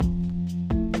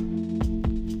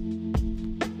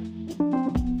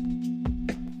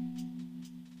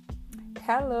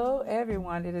Hello,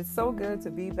 everyone. It is so good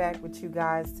to be back with you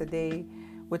guys today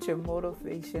with your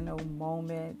motivational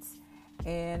moments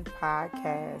and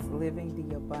podcast, Living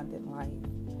the Abundant Life.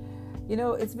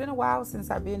 It's been a while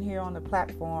since I've been here on the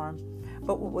platform,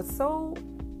 but what was so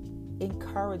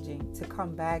encouraging to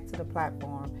come back to the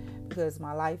platform because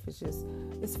my life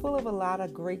it's full of a lot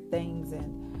of great things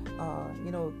and,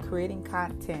 creating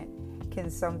content can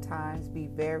sometimes be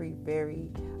very, very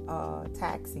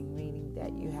taxing, meaning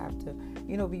that you have to,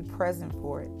 be present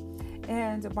for it.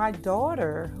 And my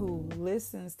daughter, who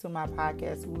listens to my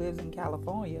podcast, who lives in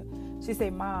California, she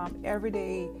said, "Mom, every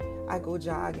day I go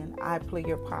jogging, I play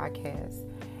your podcast.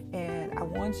 And I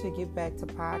want you to get back to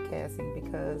podcasting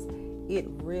because it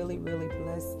really, really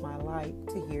blessed my life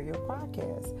to hear your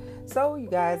podcast." So, you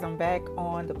guys, I'm back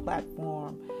on the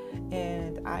platform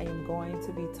and I am going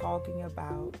to be talking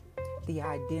about the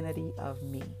identity of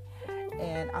me.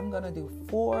 And I'm going to do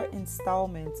 4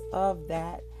 installments of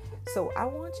that. So I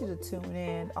want you to tune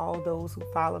in, all those who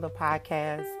follow the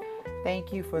podcast.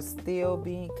 Thank you for still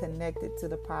being connected to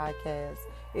the podcast.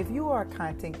 If you are a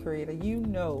content creator, you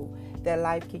know that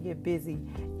life can get busy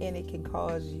and it can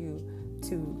cause you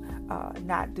to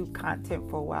not do content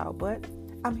for a while. But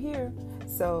I'm here.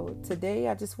 So today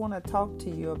I just want to talk to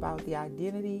you about the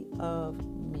identity of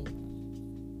me.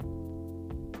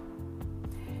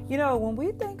 When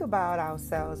we think about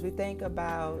ourselves, we think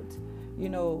about,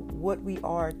 what we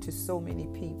are to so many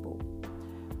people.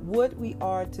 What we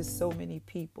are to so many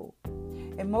people.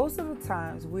 And most of the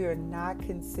times we are not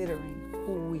considering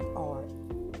who we are.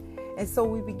 And so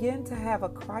we begin to have a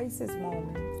crisis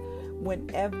moment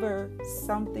whenever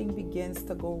something begins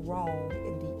to go wrong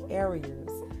in the areas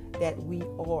that we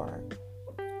are,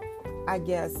 I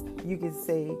guess you could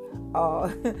say,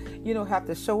 have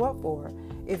to show up for.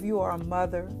 If you are a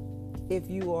mother, if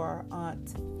you are an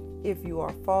aunt, if you are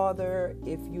a father,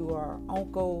 if you are an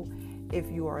uncle,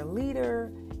 if you are a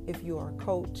leader, if you are a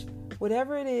coach,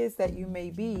 whatever it is that you may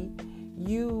be,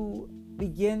 you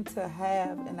begin to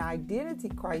have an identity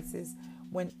crisis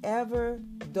whenever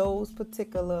those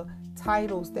particular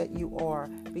titles that you are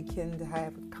begin to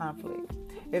have conflict.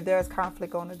 If there's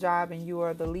conflict on the job and you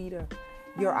are the leader,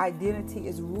 your identity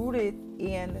is rooted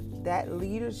in that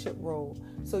leadership role.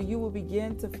 So you will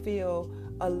begin to feel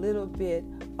a little bit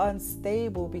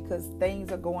unstable because things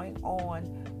are going on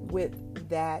with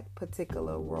that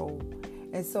particular role.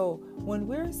 And so when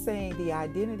we're saying the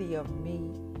identity of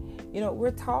me,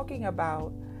 we're talking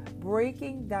about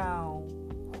breaking down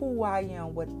who I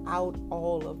am without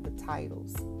all of the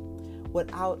titles.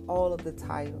 Without all of the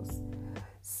titles.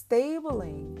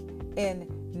 Stabling and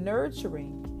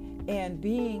nurturing and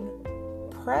being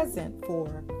present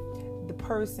for the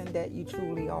person that you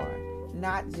truly are,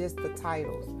 not just the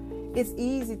titles. It's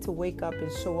easy to wake up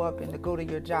and show up and to go to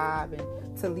your job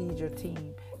and to lead your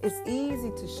team. It's easy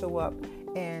to show up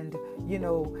and,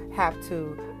 have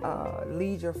to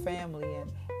lead your family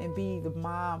and be the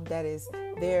mom that is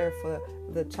there for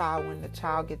the child when the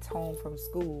child gets home from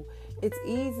school. It's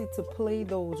easy to play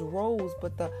those roles,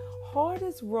 but the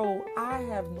hardest role I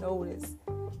have noticed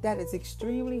that is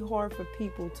extremely hard for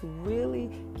people to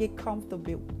really get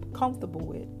comfortable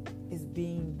with is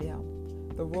being them,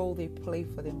 the role they play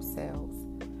for themselves.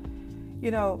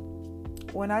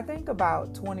 When I think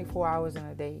about 24 hours in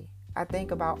a day, I think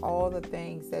about all the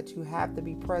things that you have to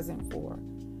be present for.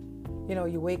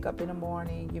 You wake up in the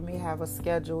morning, you may have a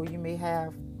schedule, you may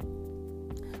have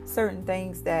certain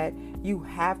things that you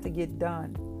have to get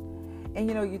done. And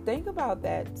you think about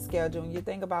that schedule and you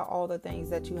think about all the things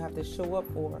that you have to show up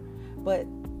for. But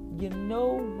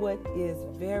what is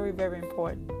very, very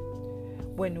important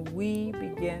when we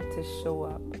begin to show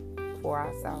up for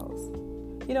ourselves.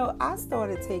 I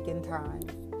started taking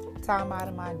time out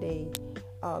of my day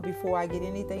before I get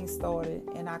anything started,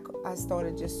 and I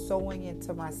started just sowing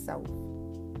into myself.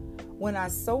 When I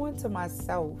sow into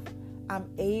myself, I'm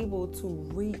able to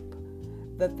reap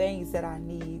the things that I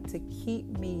need to keep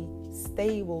me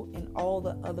stable in all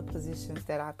the other positions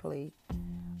that I play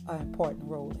an important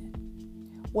role in.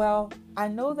 Well, I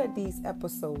know that these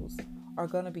episodes are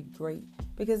going to be great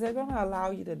because they're going to allow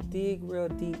you to dig real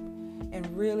deep and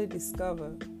really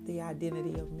discover the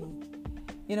identity of me.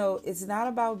 It's not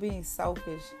about being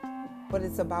selfish, but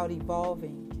it's about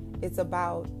evolving. It's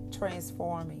about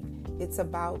transforming. It's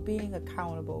about being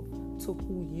accountable to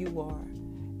who you are,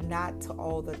 not to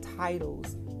all the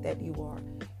titles that you are.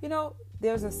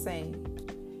 There's a saying,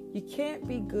 you can't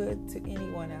be good to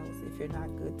anyone else if you're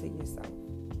not good to yourself.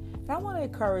 And I want to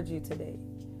encourage you today.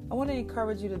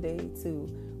 To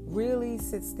really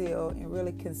sit still and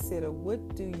really consider,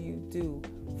 what do you do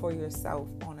for yourself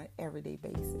on an everyday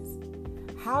basis?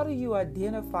 How do you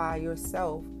identify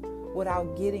yourself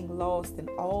without getting lost in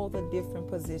all the different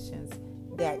positions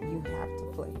that you have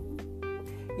to play?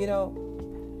 You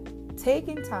know,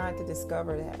 taking time to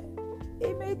discover that,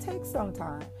 it may take some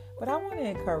time, but I want to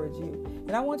encourage you,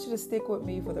 and I want you to stick with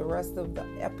me for the rest of the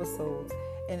episodes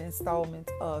and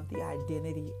installments of the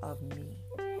identity of me.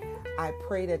 I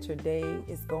pray that your day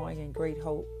is going in great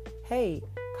hope. Hey,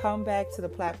 come back to the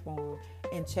platform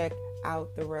and check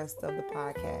out the rest of the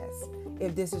podcast.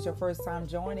 If this is your first time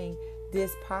joining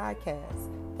this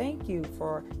podcast, thank you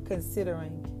for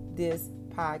considering this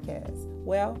podcast.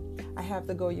 Well, I have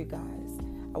to go, you guys.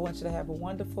 I want you to have a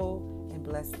wonderful and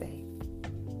blessed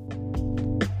day.